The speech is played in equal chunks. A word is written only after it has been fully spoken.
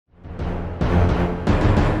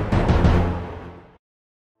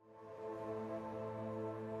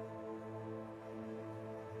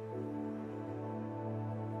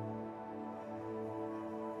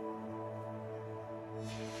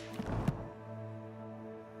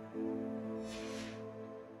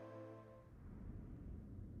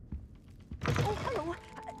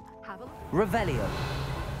Revelio.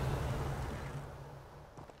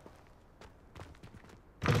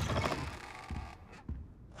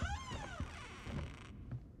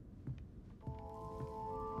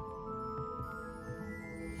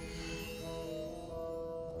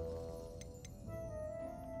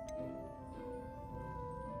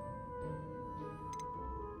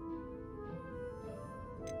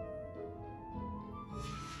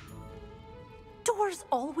 Door's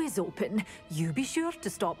always open. You be sure to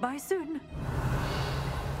stop by soon.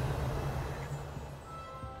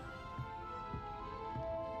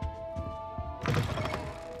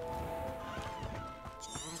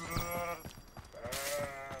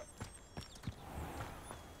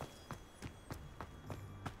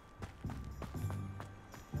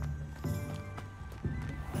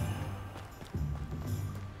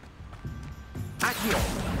 Accio.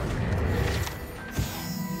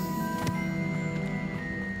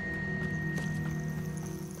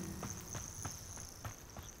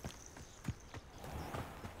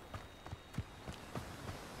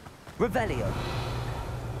 Revelio.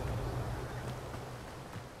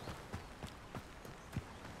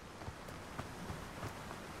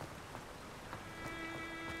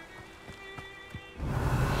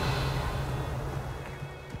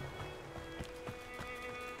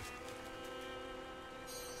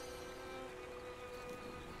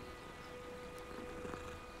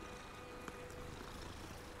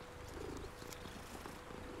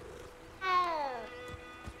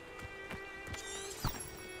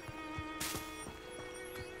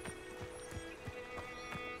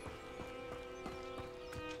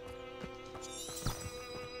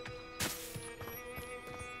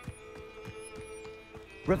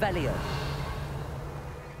 Revelio.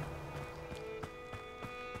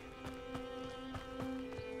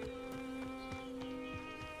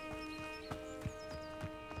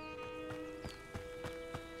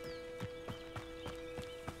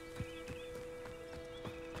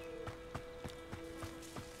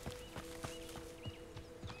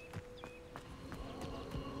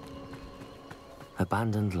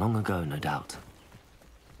 Abandoned long ago, no doubt.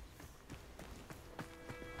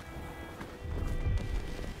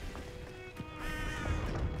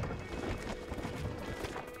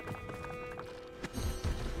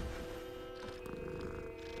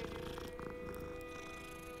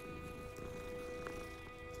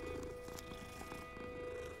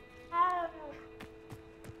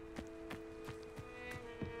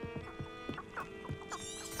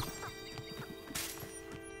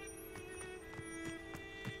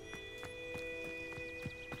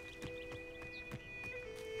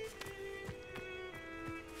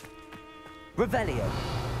 Revelio.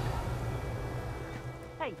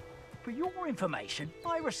 Hey, for your information,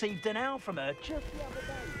 I received an owl from her just the other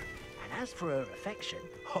day. And as for her affection,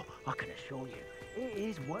 oh, I can assure you, it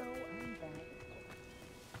is well and bad.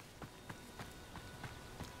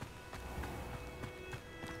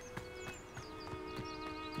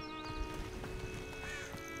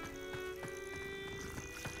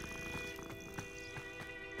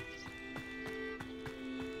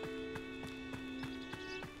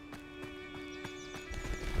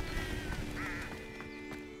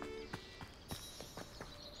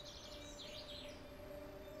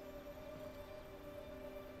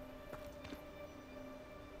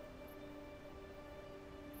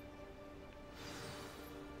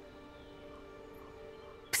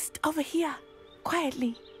 Over here,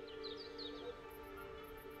 quietly.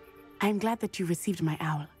 I'm glad that you received my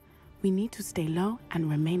owl. We need to stay low and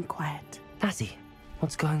remain quiet. Natty,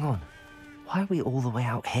 what's going on? Why are we all the way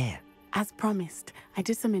out here? As promised, I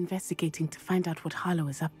did some investigating to find out what Harlow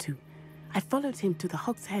is up to. I followed him to the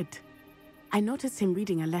Hog's Head. I noticed him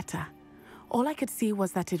reading a letter. All I could see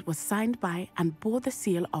was that it was signed by and bore the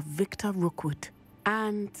seal of Victor Rookwood.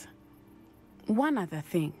 And one other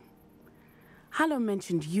thing. Harlow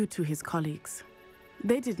mentioned you to his colleagues.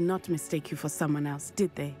 They did not mistake you for someone else,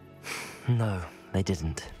 did they? No, they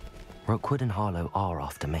didn't. Rookwood and Harlow are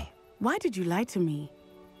after me. Why did you lie to me?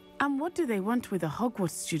 And what do they want with a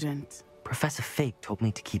Hogwarts student? Professor Fig told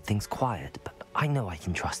me to keep things quiet, but I know I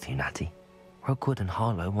can trust you, Natty. Rookwood and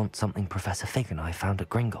Harlow want something Professor Fig and I found at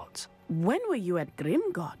Gringotts. When were you at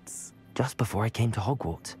Gringotts? Just before I came to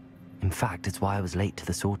Hogwarts. In fact, it's why I was late to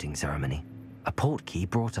the sorting ceremony. A portkey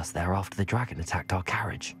brought us there after the dragon attacked our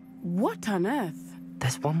carriage. What on earth?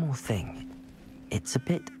 There's one more thing. It's a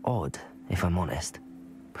bit odd, if I'm honest.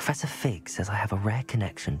 Professor Fig says I have a rare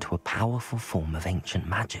connection to a powerful form of ancient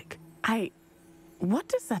magic. What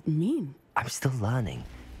does that mean? I'm still learning,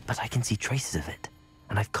 but I can see traces of it.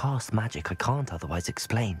 And I've cast magic I can't otherwise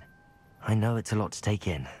explain. I know it's a lot to take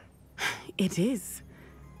in. It is.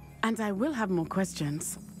 And I will have more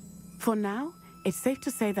questions. For now, it's safe to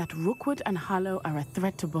say that Rookwood and Harlow are a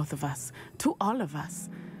threat to both of us, to all of us,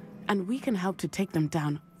 and we can help to take them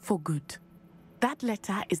down for good. That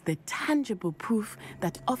letter is the tangible proof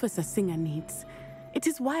that Officer Singer needs. It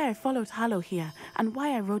is why I followed Harlow here and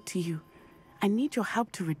why I wrote to you. I need your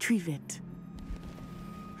help to retrieve it.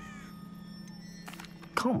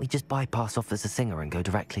 Can't we just bypass Officer Singer and go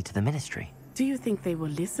directly to the Ministry? Do you think they will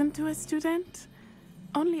listen to a student?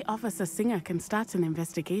 Only Officer Singer can start an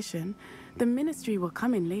investigation. The Ministry will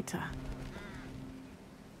come in later.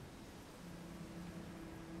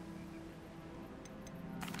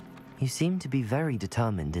 You seem to be very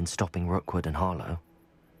determined in stopping Rookwood and Harlow.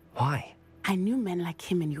 Why? I knew men like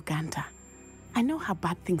him in Uganda. I know how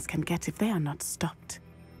bad things can get if they are not stopped.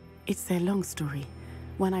 It's a long story,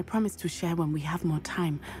 one I promise to share when we have more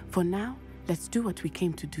time. For now, let's do what we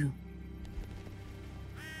came to do.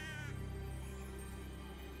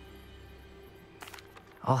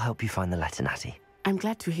 I'll help you find the letter, Natty. I'm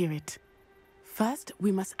glad to hear it. First,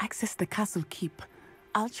 we must access the castle keep.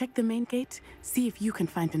 I'll check the main gate, see if you can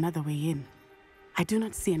find another way in. I do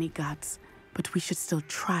not see any guards, but we should still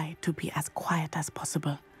try to be as quiet as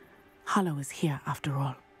possible. Harlow is here after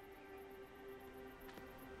all.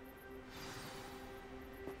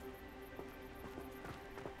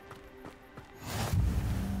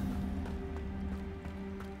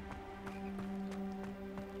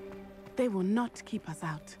 They will not keep us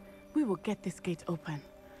out. We will get this gate open.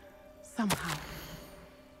 Somehow.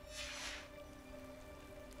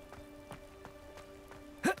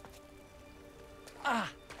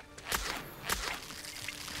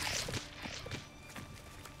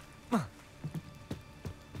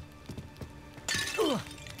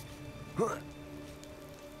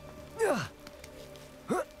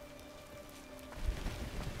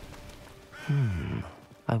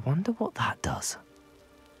 I wonder what that does.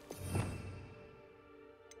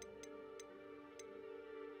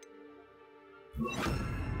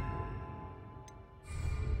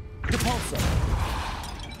 Repulsor.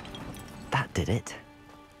 That did it.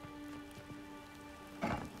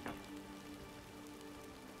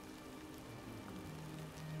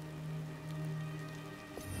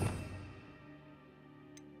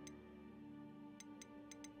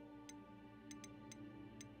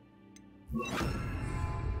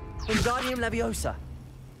 Wingardium Leviosa.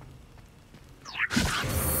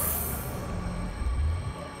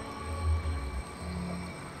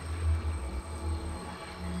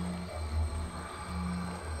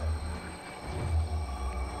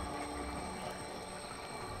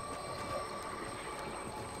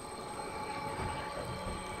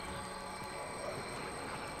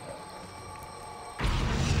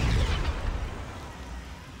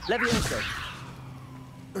 Leviosa.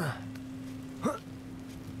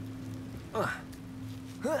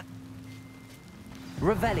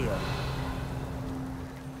 Revelio.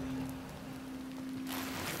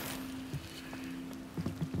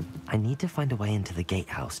 I need to find a way into the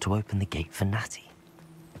gatehouse to open the gate for Natty.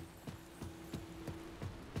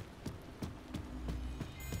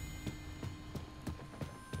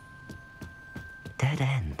 Dead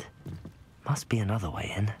end. Must be another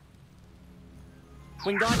way in.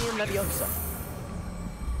 Wingardium Leviosa.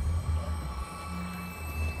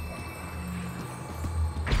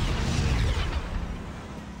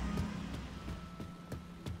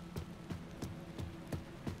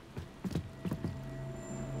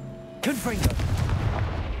 Confringo.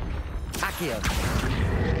 Accio.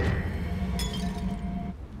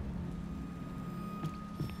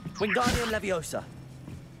 Wingardium Leviosa.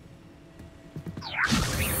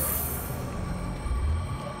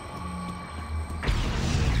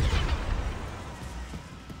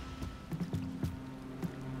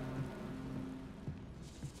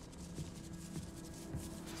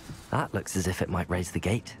 That looks as if it might raise the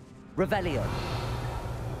gate. Revelio.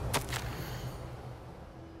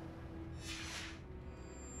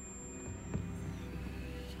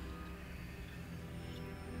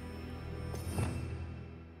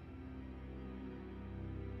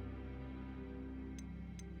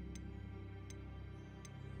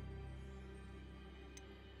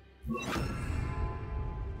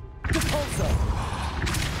 Repulsor.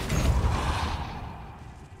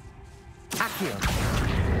 Accio.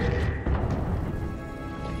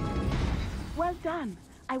 Well done.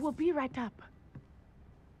 I will be right up.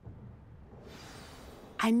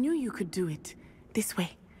 I knew you could do it. This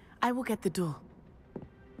way. I will get the door.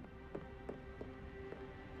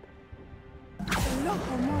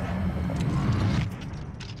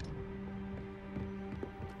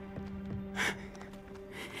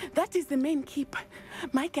 That is the main keep.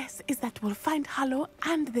 My guess is that we'll find Harlow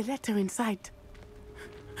and the letter inside.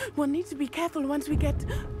 We'll need to be careful once we get...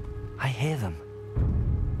 I hear them.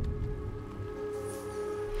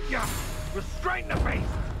 Yeah, restrain the beast!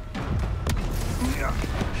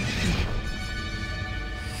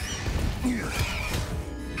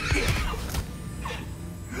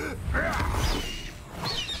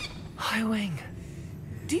 Highwing.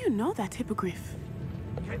 Do you know that hippogriff?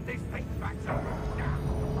 Get this thing back to now.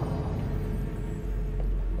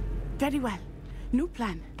 Very well. New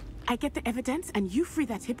plan. I get the evidence and you free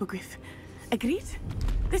that hippogriff. Agreed?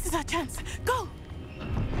 This is our chance. Go!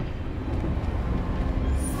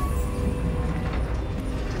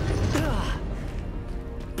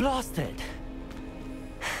 Blasted!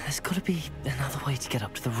 There's gotta be another way to get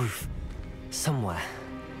up to the roof. Somewhere.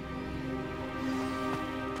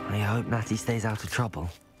 I hope Natty stays out of trouble.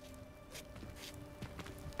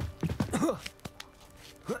 What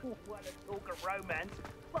a talk of romance.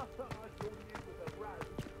 First time I saw you with a rose,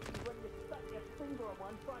 when you stuck your finger on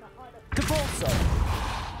one trying to hide a... Depulso!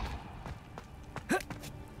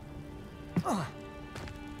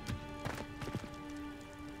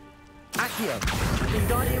 Accio!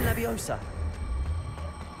 Wingardium Leviosa!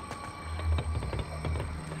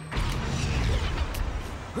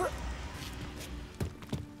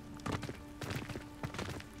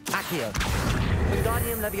 Accio!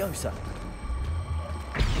 Wingardium Leviosa!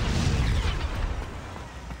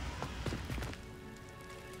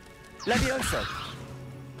 Levioso!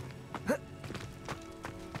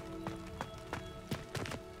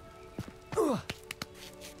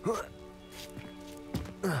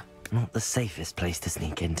 Not the safest place to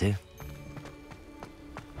sneak into.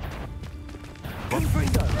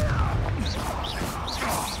 Confringo!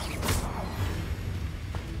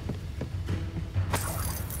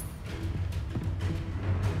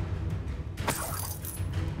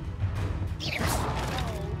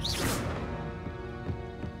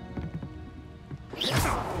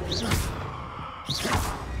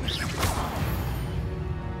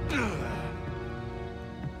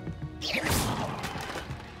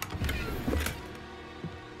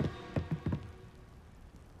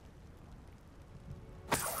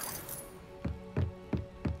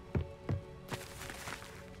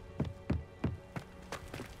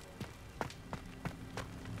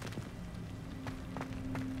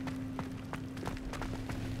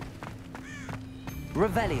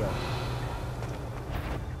 Revelio.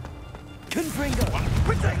 Confringo.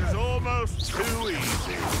 This is almost too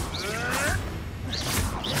easy.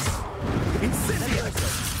 Incendio.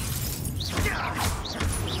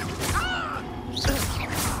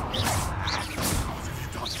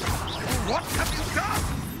 What have you done?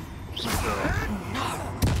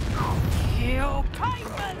 You'll pay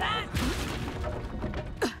for that!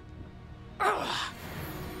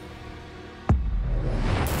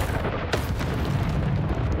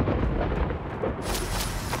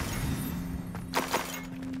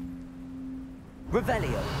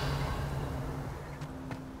 Revelio.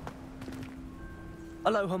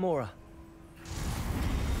 Aloha Mora.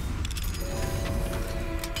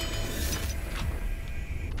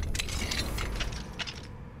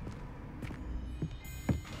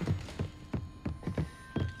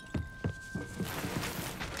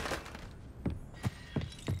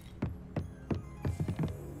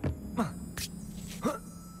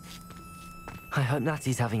 I hope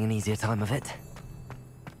Natty's having an easier time of it.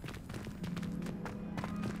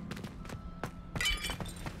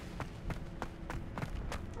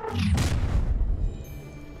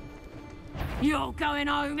 You're going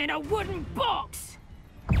home in a wooden box!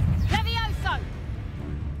 Levioso!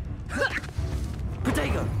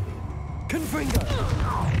 Protego. Confringo.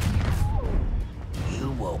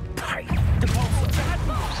 You will pay. Depulso.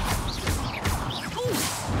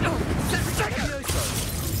 Levioso.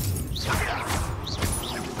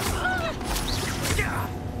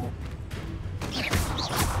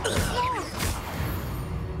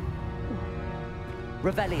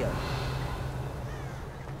 Revelio.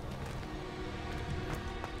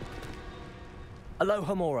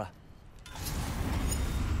 Aloha Mora.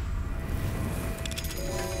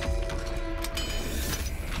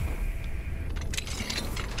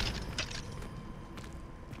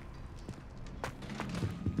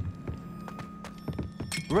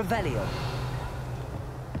 Revelio.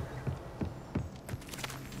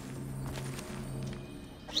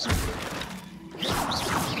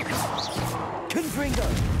 Confringo.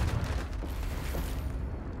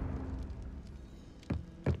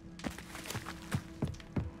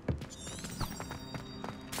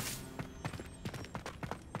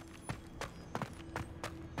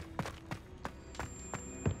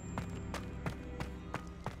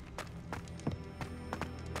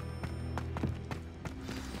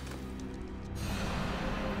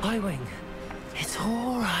 Highwing. It's It's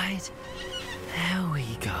all right. There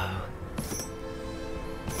we go.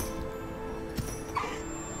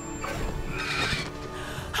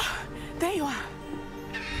 There you are.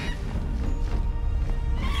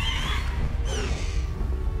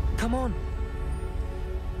 Come on.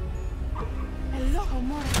 Hello,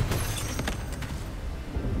 Homora.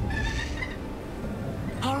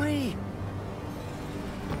 Hurry!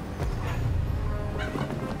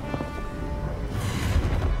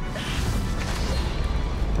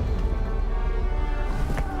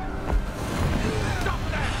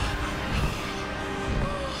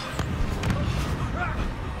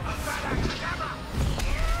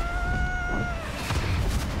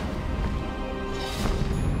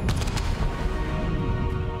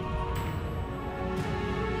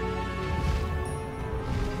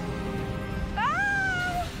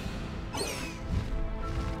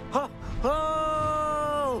 Ho!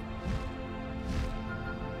 Ho!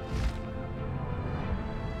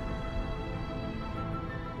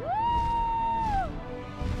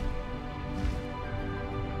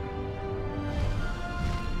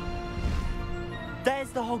 There's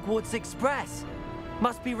the Hogwarts Express.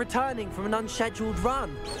 Must be returning from an unscheduled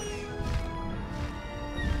run.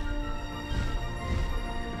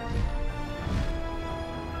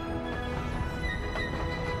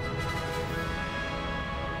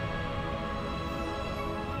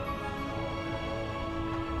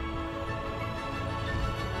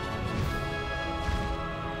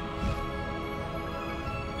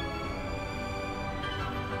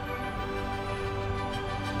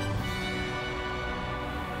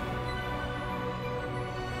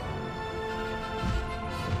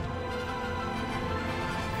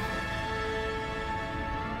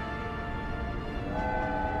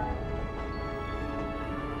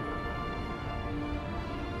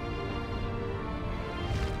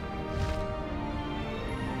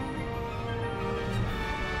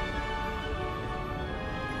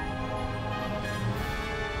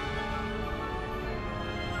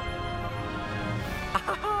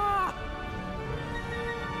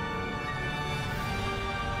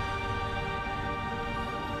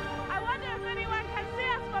 I wonder if anyone can see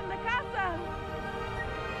us from the castle.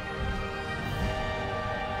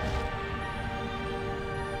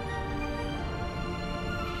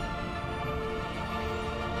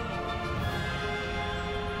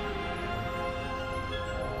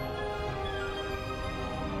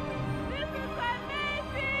 This is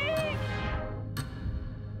amazing!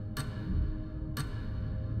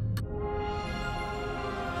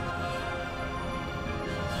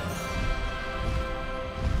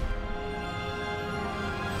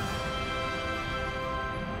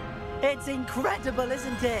 It's incredible,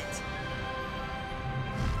 isn't it?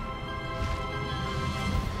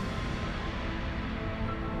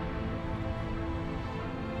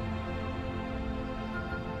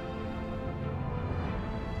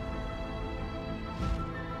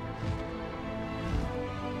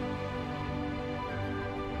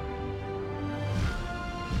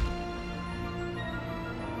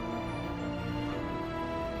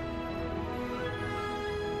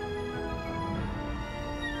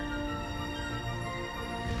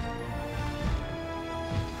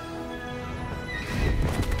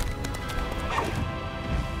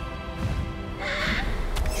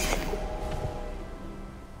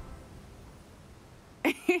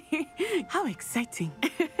 How exciting.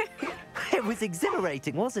 It was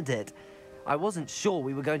exhilarating, wasn't it? I wasn't sure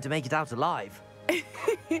we were going to make it out alive.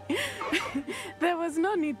 There was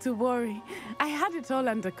no need to worry. I had it all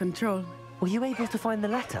under control. Were you able to find the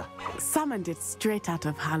letter? Summoned it straight out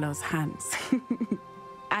of Harlow's hands.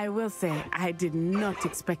 I will say, I did not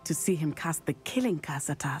expect to see him cast the killing curse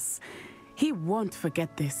at us. He won't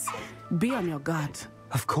forget this. Be on your guard.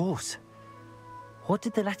 Of course. What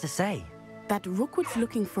did the letter say? That Rookwood's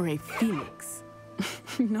looking for a phoenix.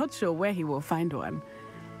 Not sure where he will find one.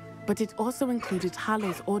 But it also included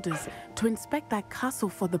Harlow's orders to inspect that castle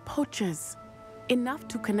for the poachers. Enough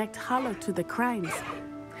to connect Harlow to the crimes.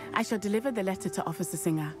 I shall deliver the letter to Officer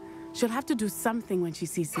Singer. She'll have to do something when she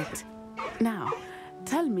sees it. Now,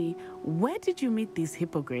 tell me, where did you meet these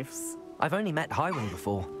hippogriffs? I've only met Highwing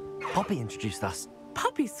before. Poppy introduced us.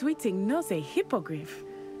 Poppy Sweeting knows a hippogriff.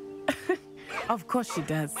 Of course she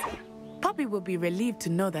does. Poppy will be relieved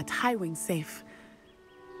to know that Highwing's safe.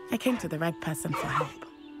 I came to the right person for help.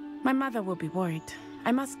 My mother will be worried.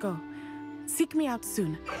 I must go. Seek me out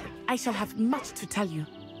soon. I shall have much to tell you.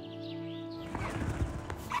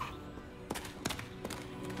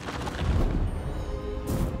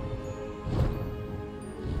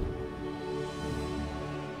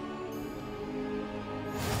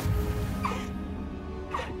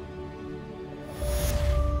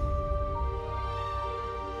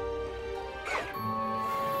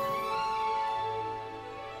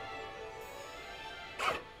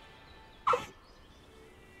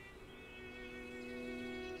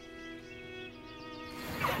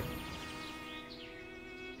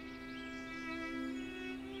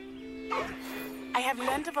 I have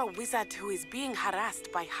learned of a wizard who is being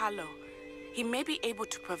harassed by Harlow. He may be able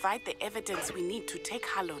to provide the evidence we need to take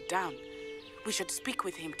Harlow down. We should speak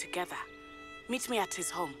with him together. Meet me at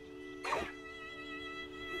his home.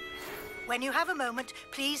 When you have a moment,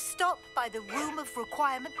 please stop by the Room of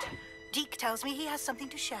Requirement. Deke tells me he has something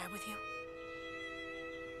to share with you.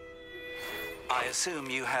 I assume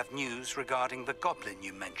you have news regarding the goblin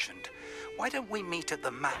you mentioned. Why don't we meet at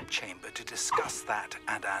the map chamber to discuss that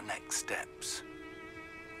and our next steps?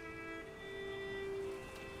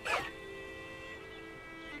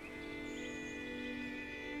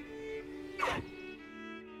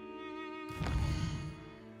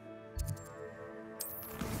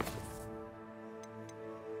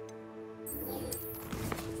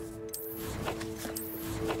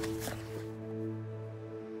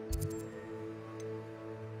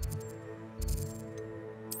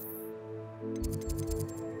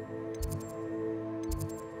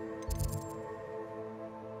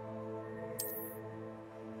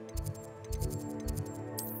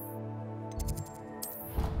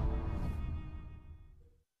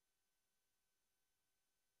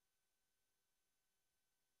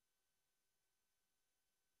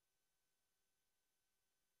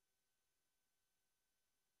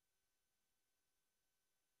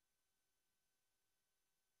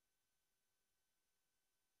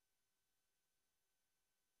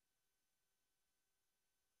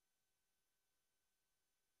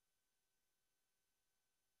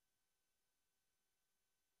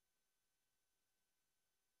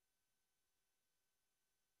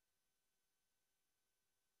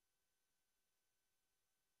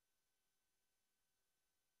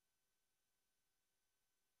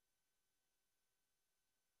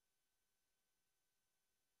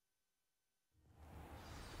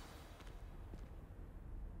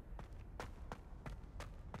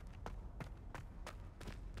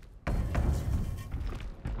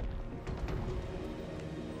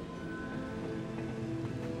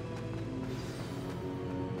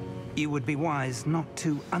 You would be wise not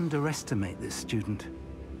to underestimate this student.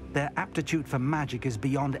 Their aptitude for magic is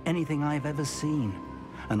beyond anything I've ever seen,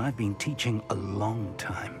 and I've been teaching a long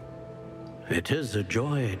time. It is a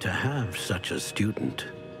joy to have such a student.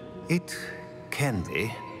 It can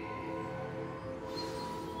be.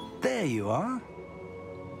 There you are.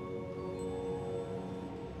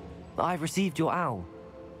 I've received your owl.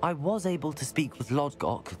 I was able to speak with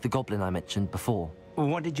Lodgok, the goblin I mentioned before.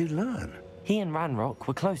 What did you learn? He and Ranrock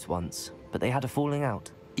were close once, but they had a falling out.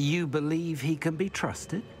 You believe he can be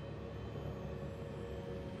trusted?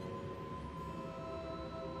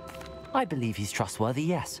 I believe he's trustworthy,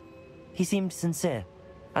 yes. He seemed sincere,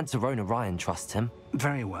 and Serona Ryan trusts him.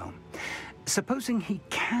 Very well. Supposing he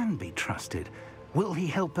can be trusted, will he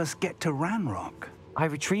help us get to Ranrock? I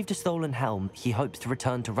retrieved a stolen helm. He hopes to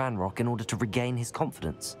return to Ranrock in order to regain his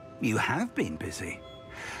confidence. You have been busy.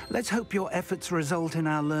 Let's hope your efforts result in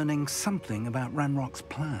our learning something about Ranrock's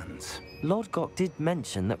plans. Lodgok did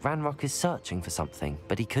mention that Ranrock is searching for something,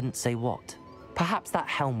 but he couldn't say what. Perhaps that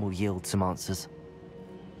helm will yield some answers.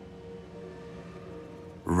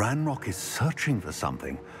 Ranrock is searching for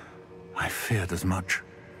something. I feared as much.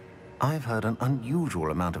 I've heard an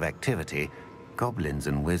unusual amount of activity, goblins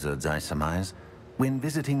and wizards, I surmise, when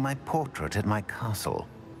visiting my portrait at my castle.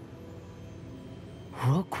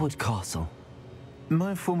 Rookwood Castle?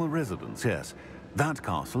 My former residence, yes. That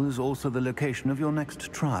castle is also the location of your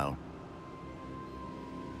next trial.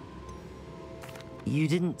 You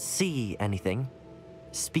didn't see anything?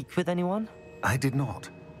 Speak with anyone? I did not.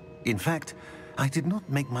 In fact, I did not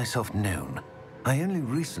make myself known. I only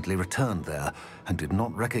recently returned there and did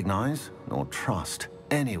not recognize nor trust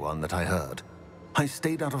anyone that I heard. I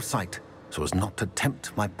stayed out of sight so as not to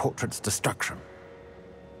tempt my portrait's destruction.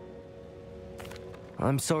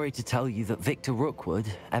 I'm sorry to tell you that Victor Rookwood,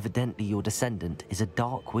 evidently your descendant, is a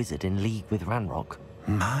dark wizard in league with Ranrock.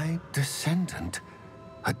 My descendant?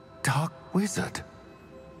 A dark wizard?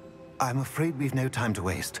 I'm afraid we've no time to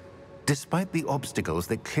waste. Despite the obstacles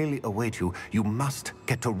that clearly await you, you must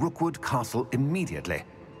get to Rookwood Castle immediately.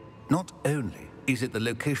 Not only is it the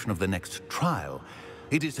location of the next trial,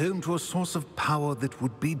 it is home to a source of power that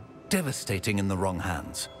would be devastating in the wrong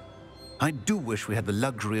hands. I do wish we had the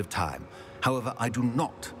luxury of time. However, I do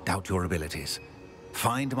not doubt your abilities.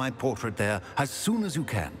 Find my portrait there as soon as you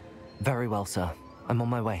can. Very well, sir. I'm on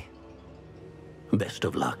my way. Best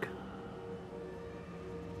of luck.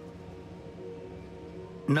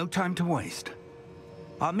 No time to waste.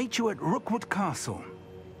 I'll meet you at Rookwood Castle.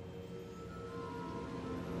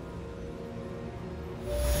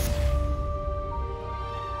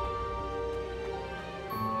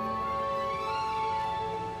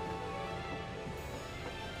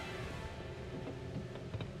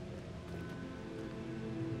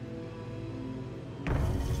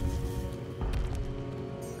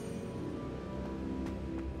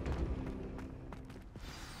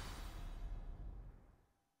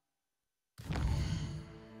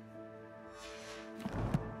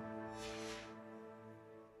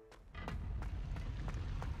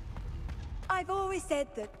 I've always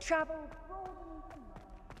said that travel...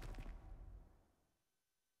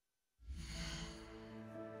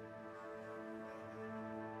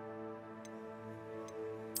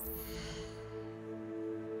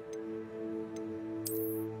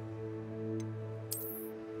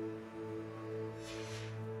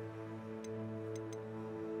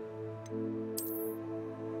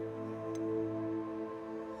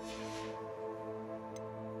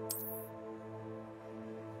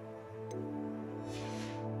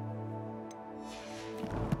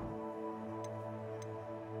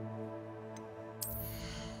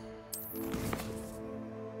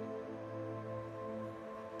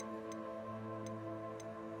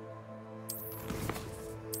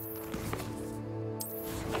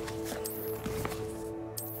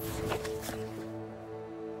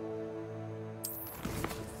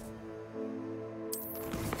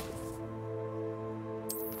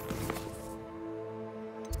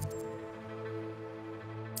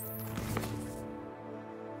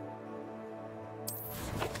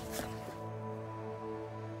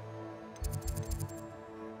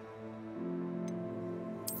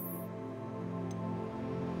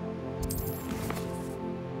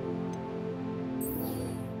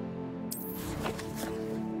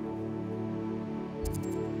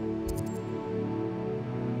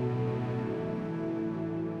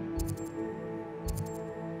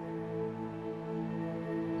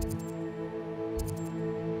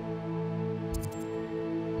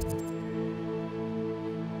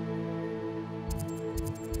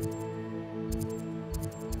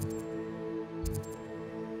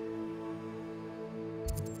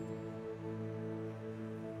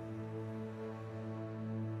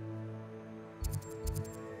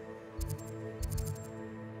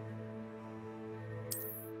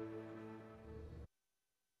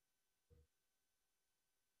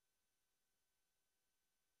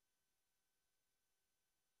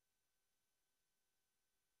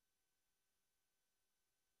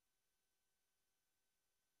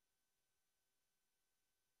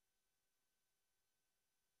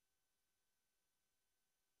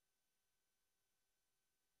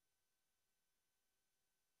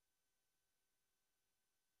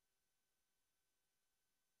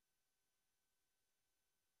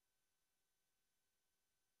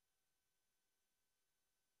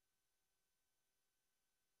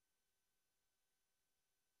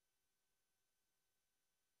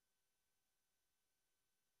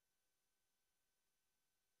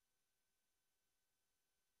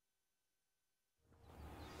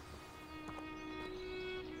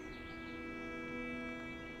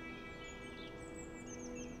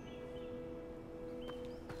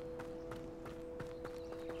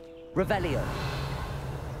 Revelio.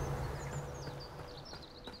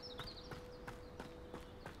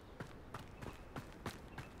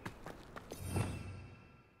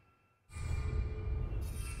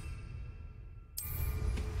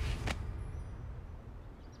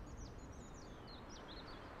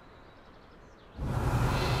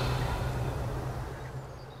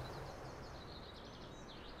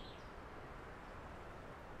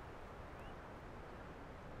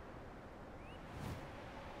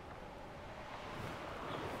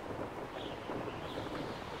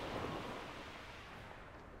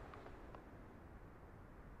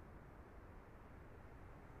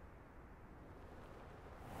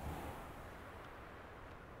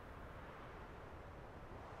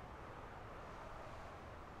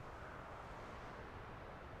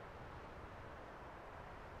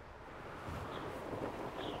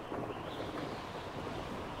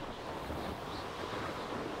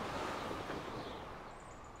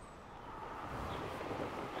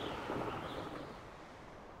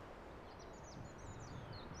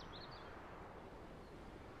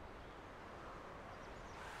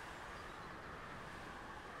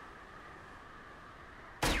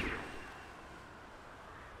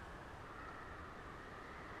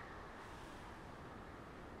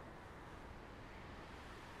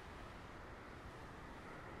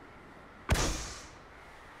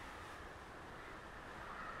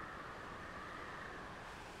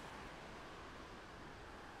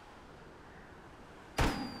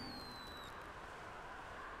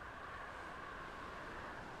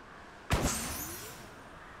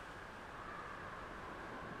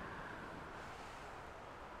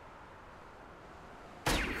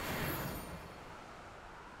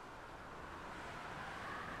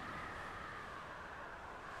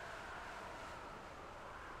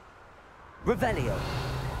 Revelio.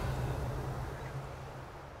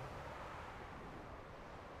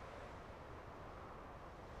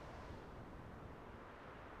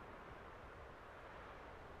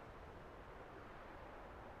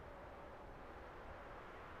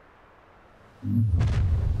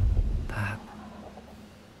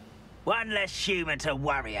 One less human to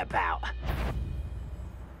worry about.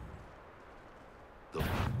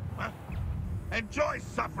 Huh? Enjoy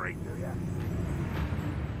suffering, do ya?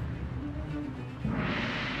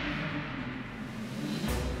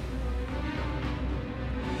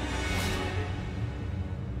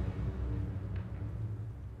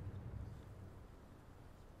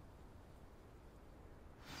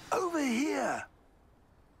 Over here!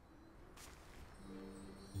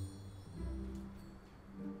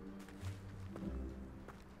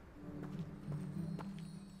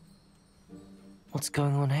 What's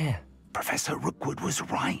going on here? Professor Rookwood was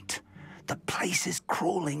right. The place is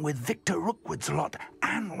crawling with Victor Rookwood's lot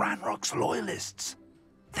and Ranrock's loyalists.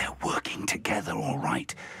 They're working together, all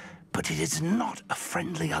right, but it is not a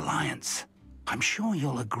friendly alliance. I'm sure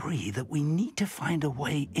you'll agree that we need to find a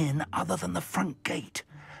way in other than the front gate.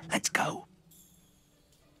 Let's go.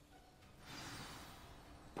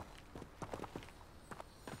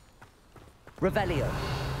 Revelio.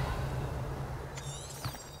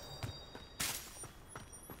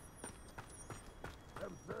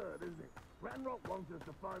 Absurd, isn't it? Ranrock wants us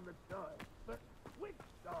to find the child, but which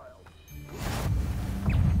child?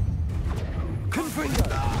 Confringo!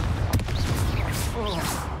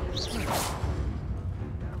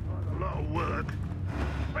 A lot of work.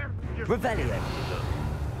 Revelio.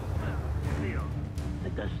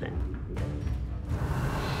 It does sound.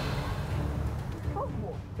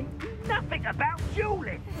 Nothing about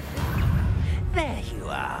dueling. There you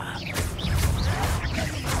are.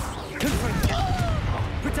 Confringo.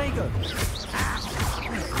 Protego.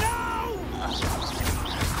 No!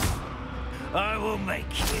 I will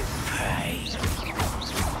make you pay.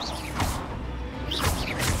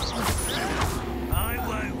 I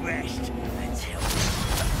won't rest until...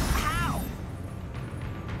 Ow!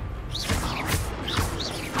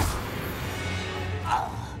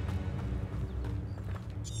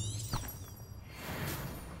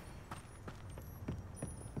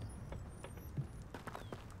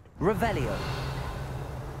 Revelio.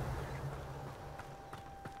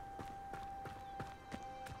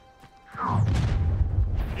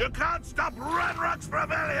 You can't stop Ranrock's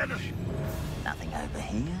rebellion! Nothing over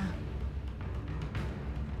here.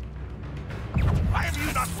 Why have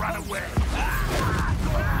you not run away?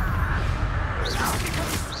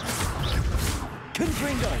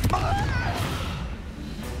 Confringo.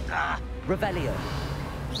 Revelio.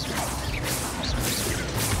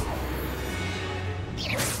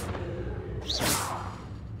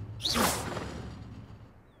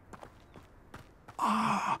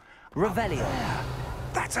 Revelio.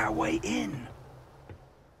 That's our way in.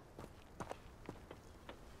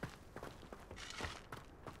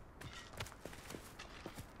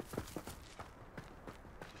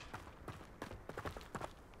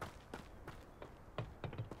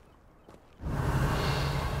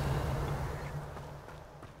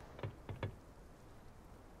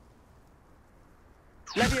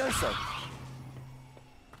 Levioso.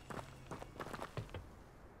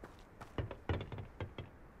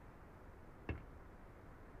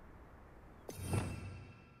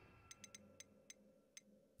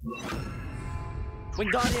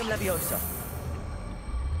 Wingardium Leviosa.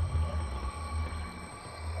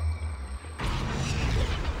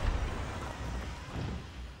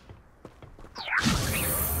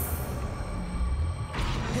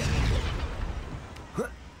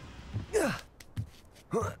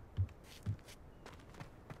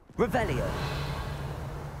 Revelio.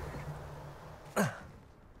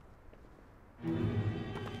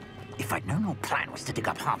 If I'd known your plan was to dig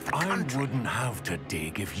up half the country... I wouldn't have to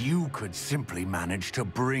dig if you could simply manage to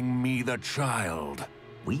bring me the child.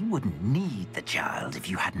 We wouldn't need the child if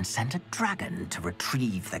you hadn't sent a dragon to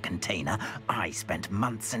retrieve the container I spent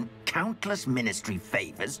months and countless ministry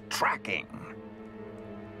favors tracking.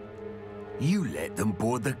 You let them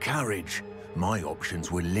board the carriage. My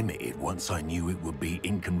options were limited once I knew it would be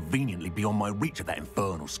inconveniently beyond my reach at that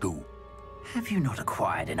infernal school. Have you not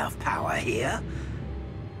acquired enough power here?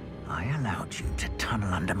 I allowed you to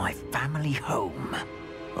tunnel under my family home.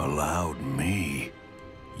 Allowed me?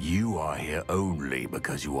 You are here only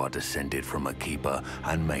because you are descended from a keeper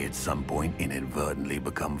and may at some point inadvertently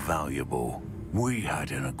become valuable. We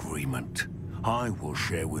had an agreement. I will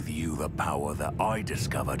share with you the power that I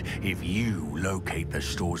discovered if you locate the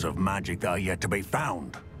stores of magic that are yet to be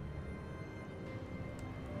found.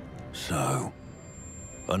 So,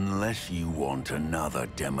 unless you want another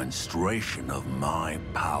demonstration of my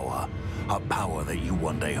power, a power that you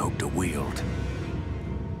one day hope to wield,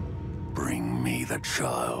 bring me the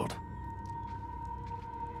child.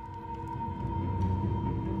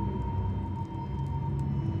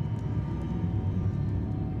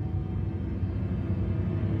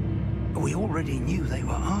 We already knew they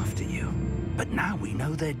were after you, but now we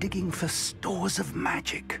know they're digging for stores of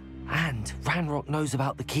magic. And Ranrock knows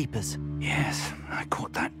about the Keepers. Yes, I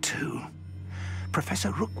caught that too.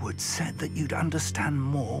 Professor Rookwood said that you'd understand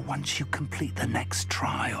more once you complete the next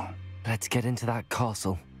trial. Let's get into that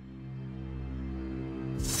castle.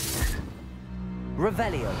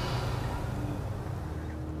 Revelio.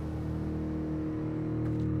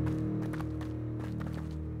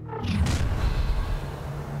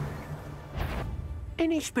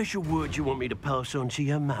 Any special words you want me to pass on to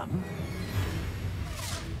your mum?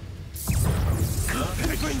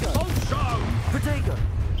 Potato.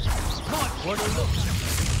 Might want to look.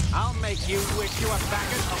 I'll make you wish you were back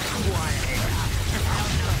at Hogwarts.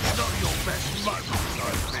 Not your best moment,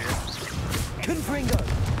 I fear. Confringo.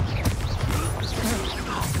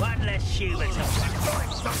 One less Schubert. Like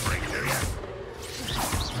suffering, do you?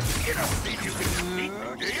 You don't think you can defeat me,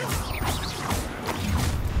 do you?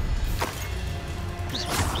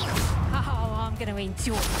 Oh, I'm going to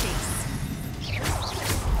enjoy this.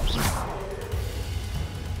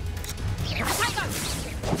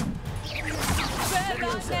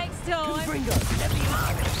 Better next time. Confringo.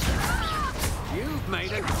 You've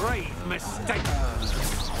made a grave mistake.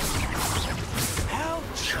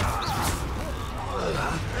 Ouch!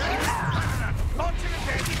 Onto the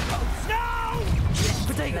dead. No!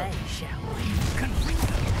 Potato.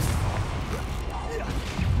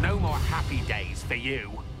 No more happy days for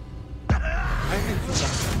you.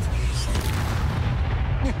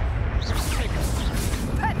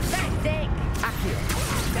 Pathetic.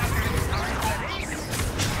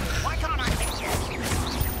 Why can't I hit you?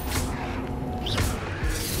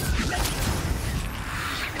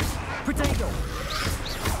 Potato.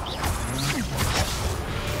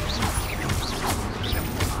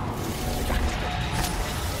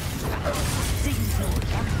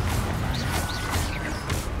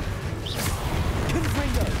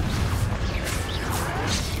 Confringo.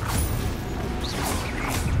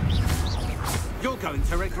 You're going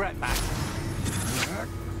to regret that.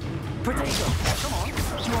 Potato. Come on.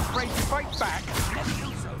 You afraid to fight back?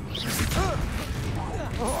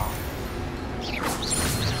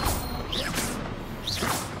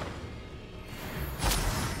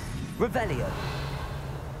 Revelio.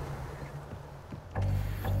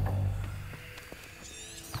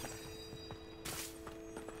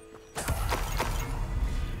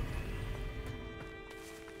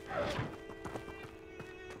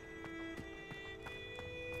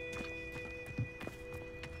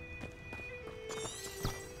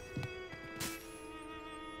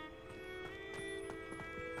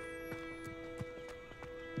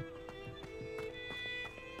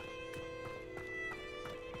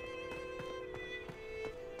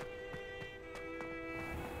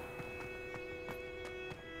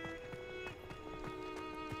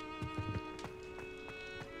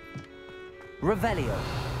 Revelio.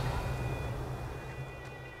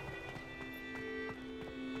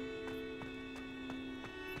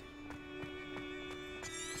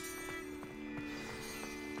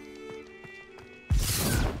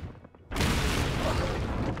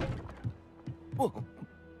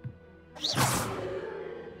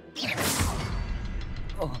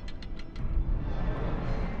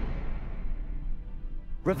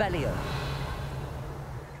 Revelio.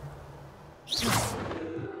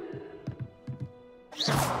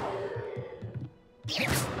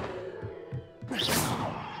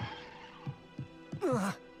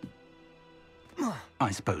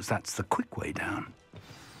 I suppose that's the quick way down.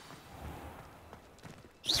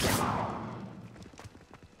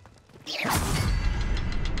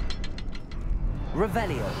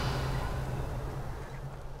 Revelio.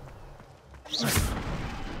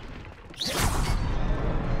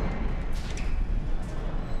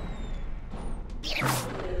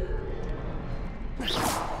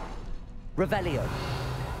 Revelio.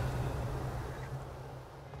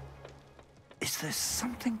 Is there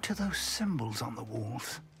something to those symbols on the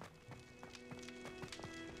walls?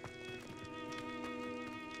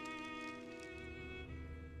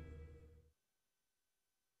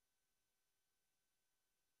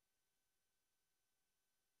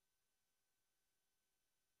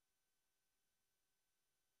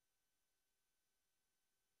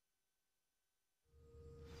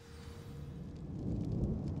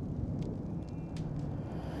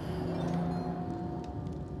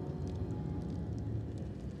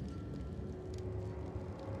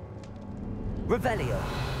 Revelio.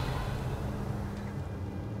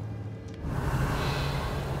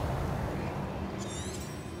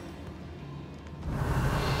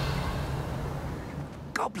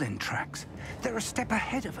 Goblin tracks. They're a step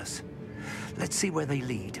ahead of us. Let's see where they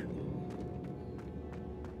lead.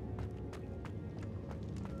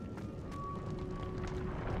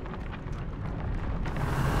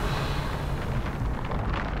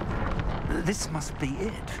 This must be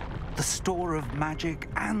it. The store of magic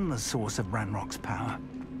and the source of Ranrock's power.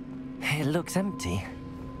 It looks empty.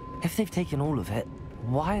 If they've taken all of it,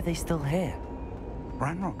 why are they still here?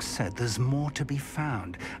 Ranrock said there's more to be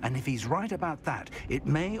found, and if he's right about that, it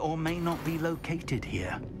may or may not be located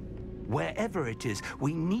here. Wherever it is,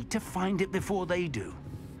 we need to find it before they do.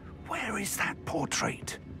 Where is that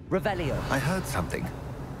portrait? Revelio. I heard something.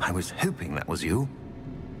 I was hoping that was you.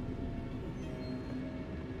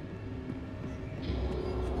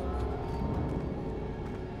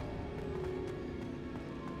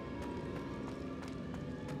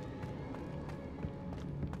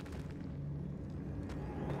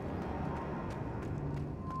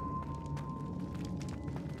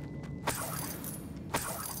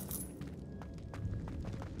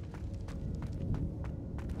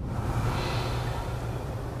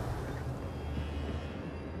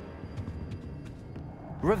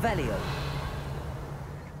 Revelio.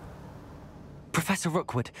 Professor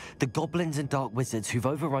Rookwood, the goblins and dark wizards who've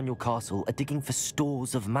overrun your castle are digging for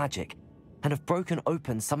stores of magic and have broken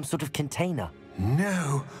open some sort of container.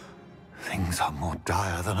 No! Things are more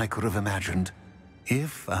dire than I could have imagined.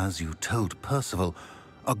 If, as you told Percival,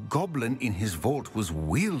 a goblin in his vault was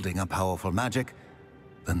wielding a powerful magic,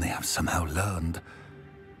 then they have somehow learned.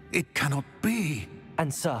 It cannot be!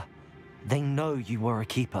 And sir, they know you were a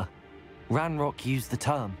keeper. Ranrock used the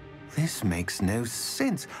term. This makes no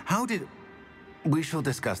sense. How did... We shall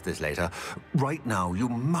discuss this later. Right now, you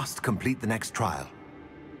must complete the next trial.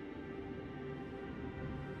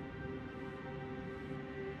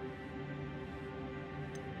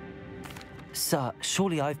 Sir,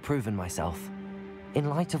 surely I've proven myself. In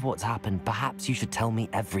light of what's happened, perhaps you should tell me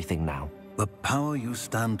everything now. The power you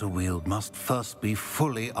stand to wield must first be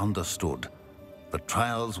fully understood. The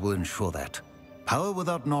trials will ensure that. Power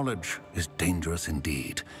without knowledge is dangerous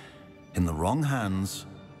indeed. In the wrong hands,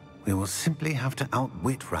 we will simply have to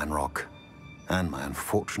outwit Ranrock and my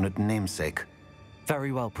unfortunate namesake.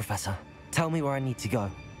 Very well, Professor. Tell me where I need to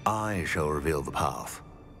go. I shall reveal the path.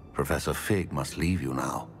 Professor Fig must leave you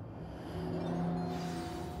now.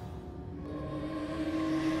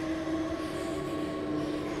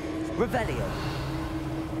 Revelio.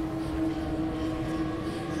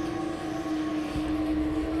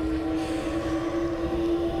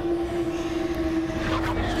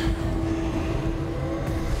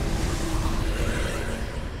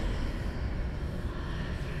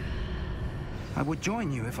 I would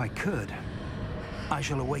join you if I could. I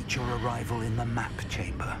shall await your arrival in the map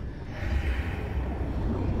chamber.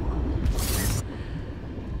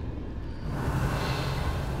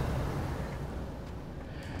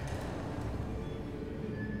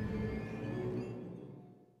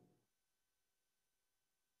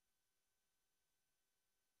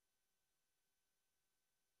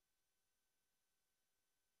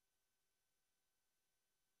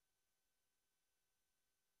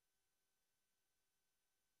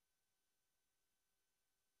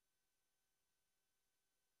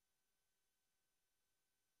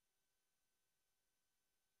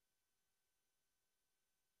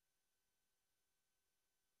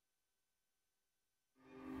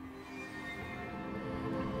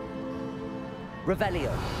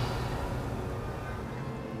 Revelio.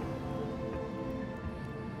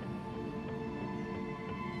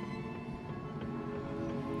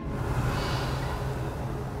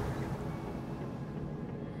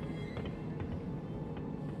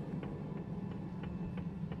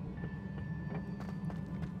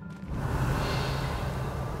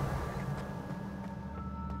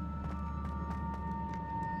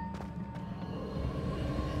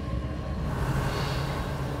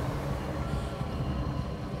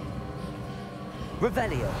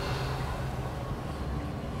 Revelio.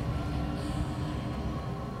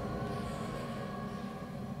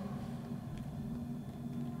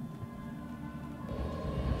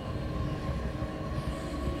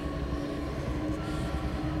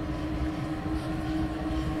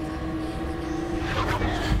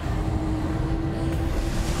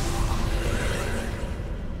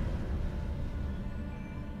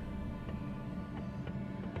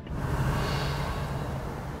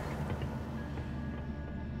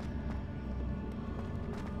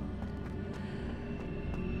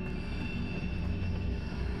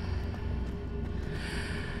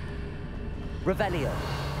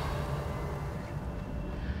 Revelio.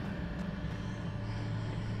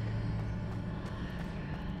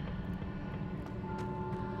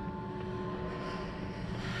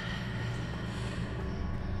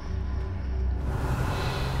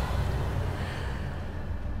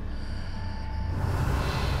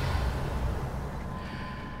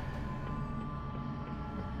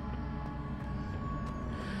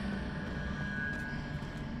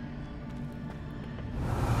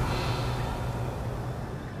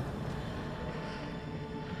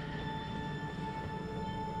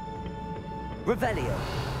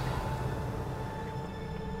 Revelio.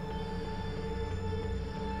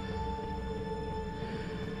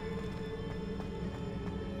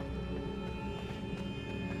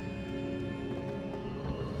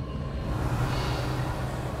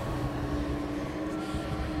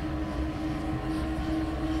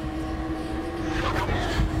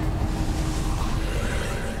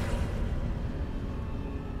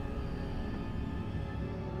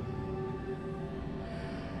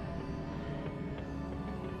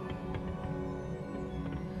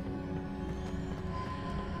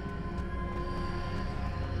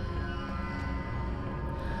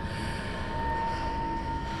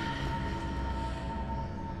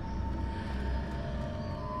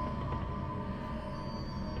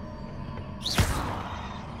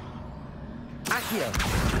 Accio.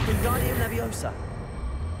 Wingardium Leviosa.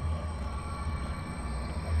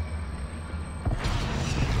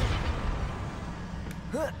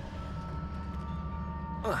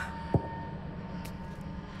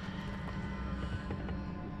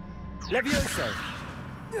 Levioso.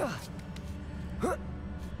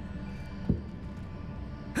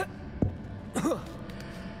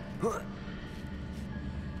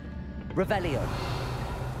 Revelio.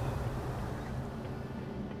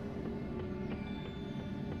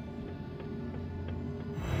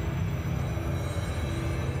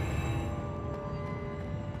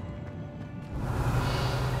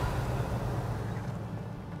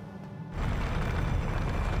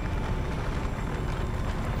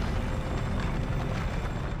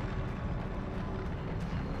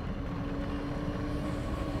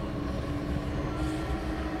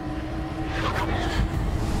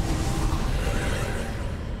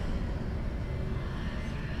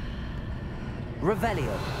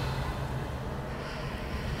 Revelio.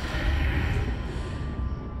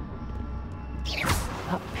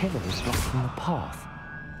 That pillar is blocking the path.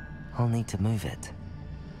 I'll need to move it.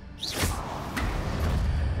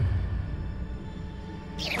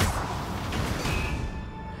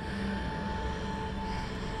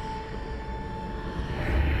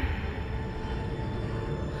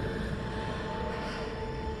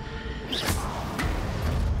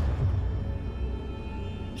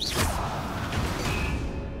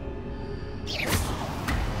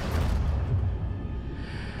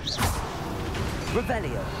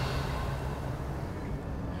 Revelio.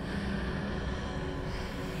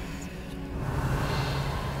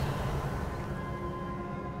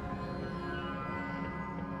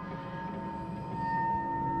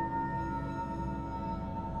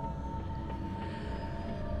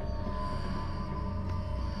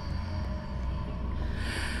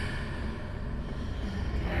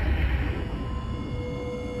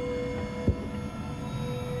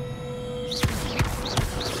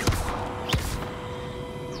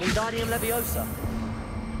 Wingardium Leviosa.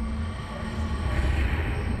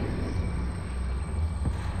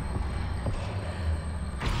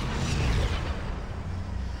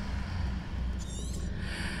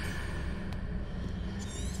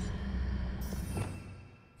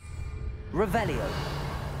 Revelio.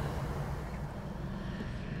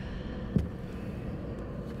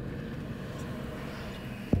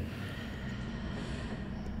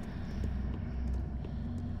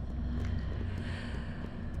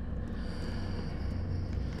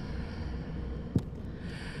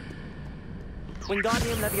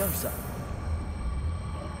 Wingardium Leviosa.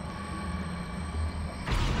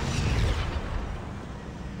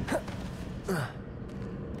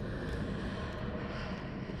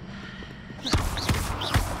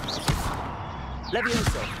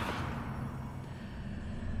 Leviosa.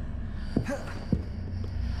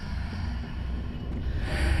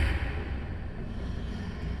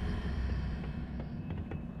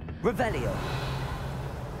 Revelio.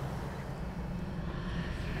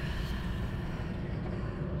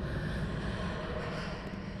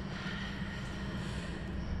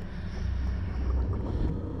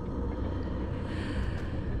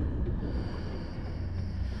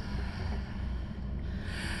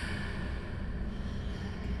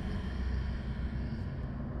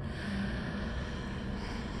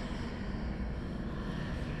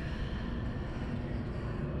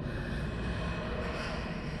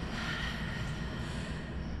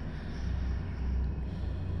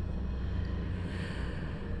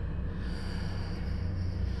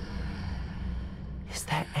 Is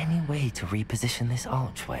there any way to reposition this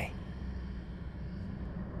archway?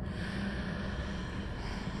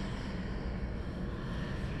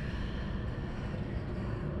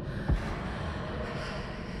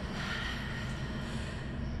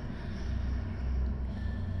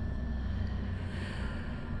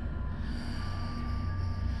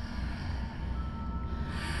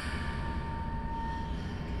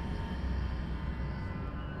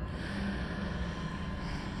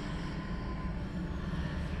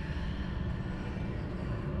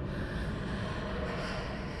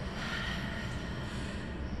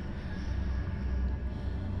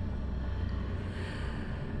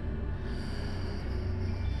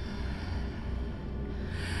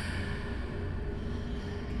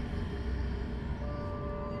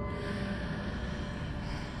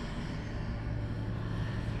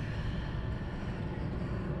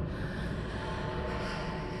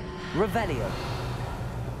 Revelio.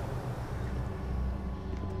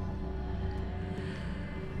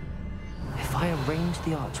 If I arrange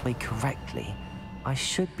the archway correctly, I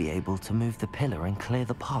should be able to move the pillar and clear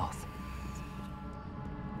the path.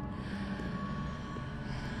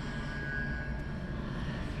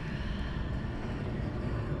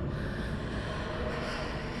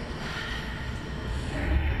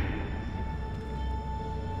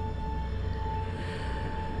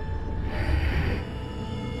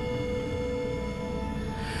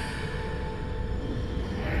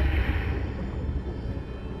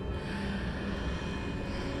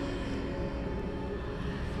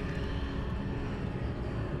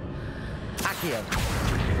 Accio.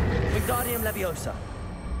 Wingardium Leviosa.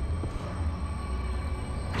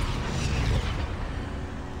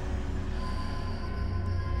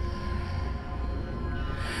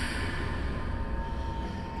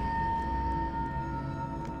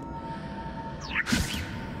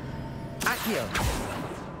 Accio.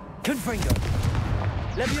 Confringo.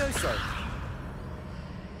 Levioso.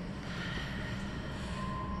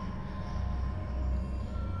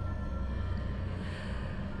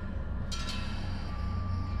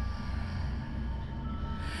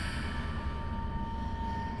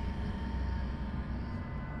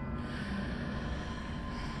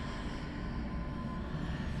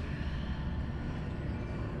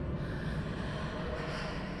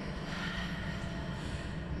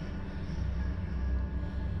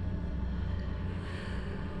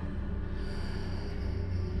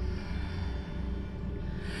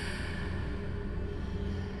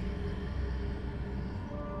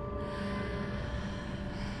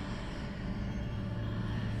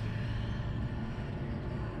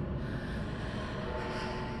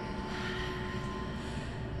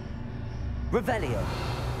 Revelio.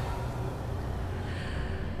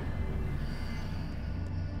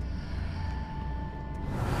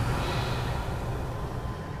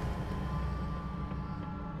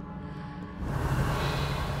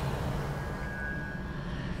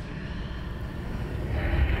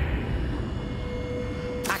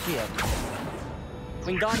 Accio.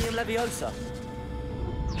 Wingardium Leviosa.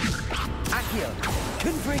 Accio.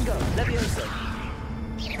 Confringo. Leviosa.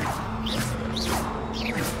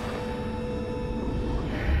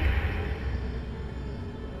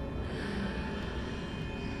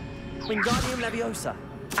 Wingardium Leviosa.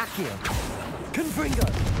 Accio. Confringo.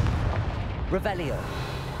 Revelio.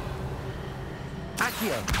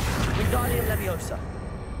 Accio. Wingardium Leviosa.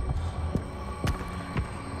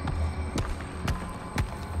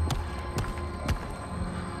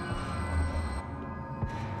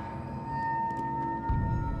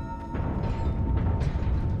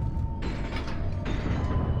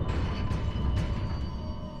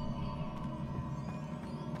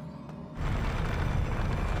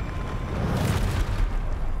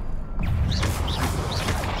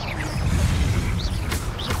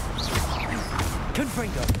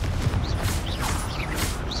 Confringo.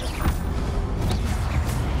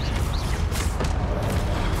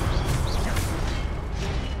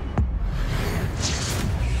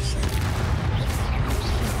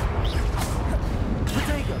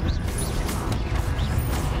 Protego.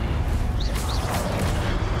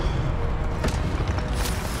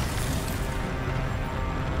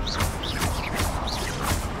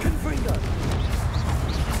 Confringo.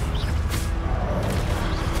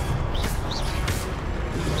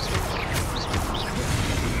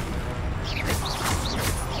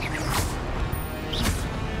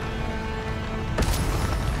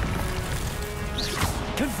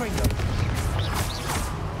 Confringo.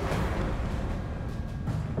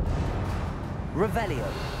 Revelio.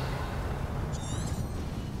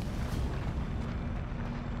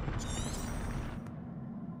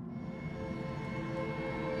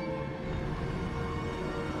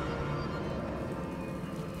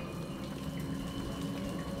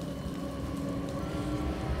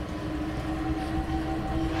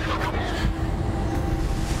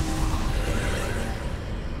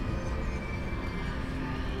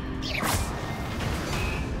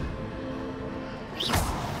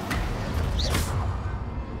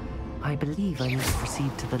 I believe I need to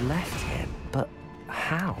proceed to the left here, but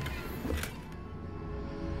how?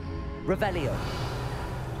 Revelio.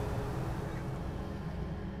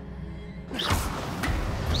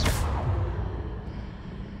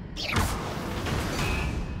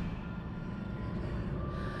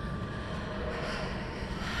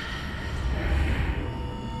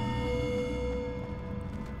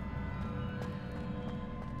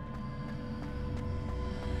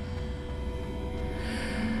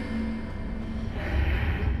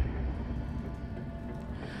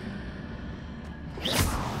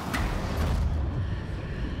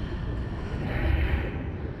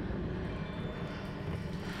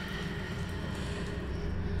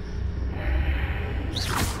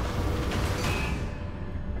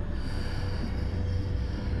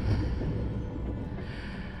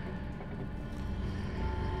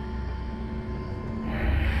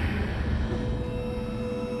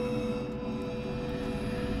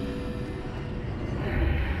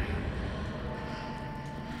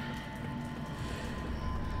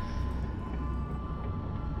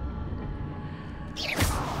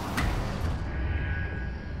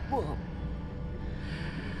 Whoa.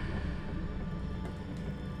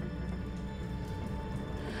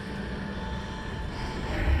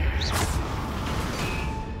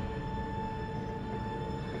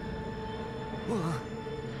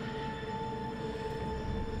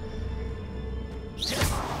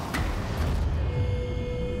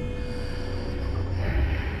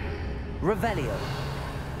 Revelio.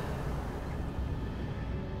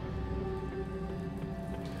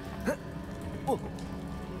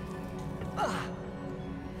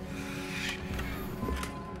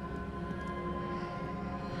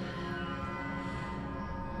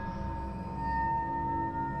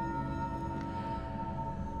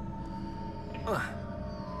 Ugh.